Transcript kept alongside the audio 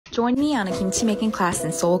Join me on a kimchi making class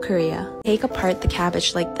in Seoul, Korea. Take apart the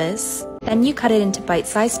cabbage like this. Then you cut it into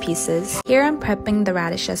bite-sized pieces. Here I'm prepping the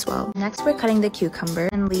radish as well. Next we're cutting the cucumber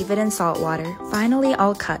and leave it in salt water. Finally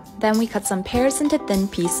all cut. Then we cut some pears into thin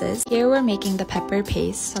pieces. Here we're making the pepper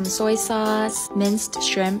paste, some soy sauce, minced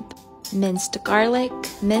shrimp, minced garlic,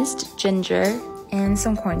 minced ginger, and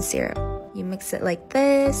some corn syrup. You mix it like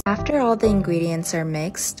this. After all the ingredients are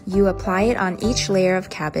mixed, you apply it on each layer of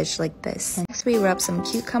cabbage like this. Next we rub some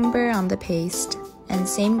cucumber on the paste. And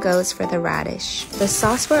same goes for the radish. The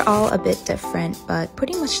sauce were all a bit different, but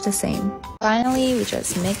pretty much the same. Finally, we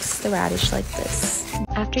just mix the radish like this.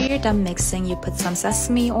 After you're done mixing, you put some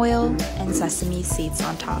sesame oil and sesame seeds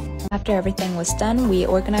on top. After everything was done, we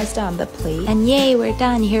organized it on the plate. And yay, we're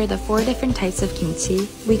done! Here are the 4 different types of kimchi.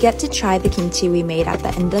 We get to try the kimchi we made at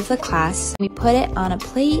the end of the class. We put it on a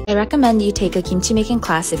plate. I recommend you take a kimchi making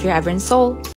class if you're ever in Seoul.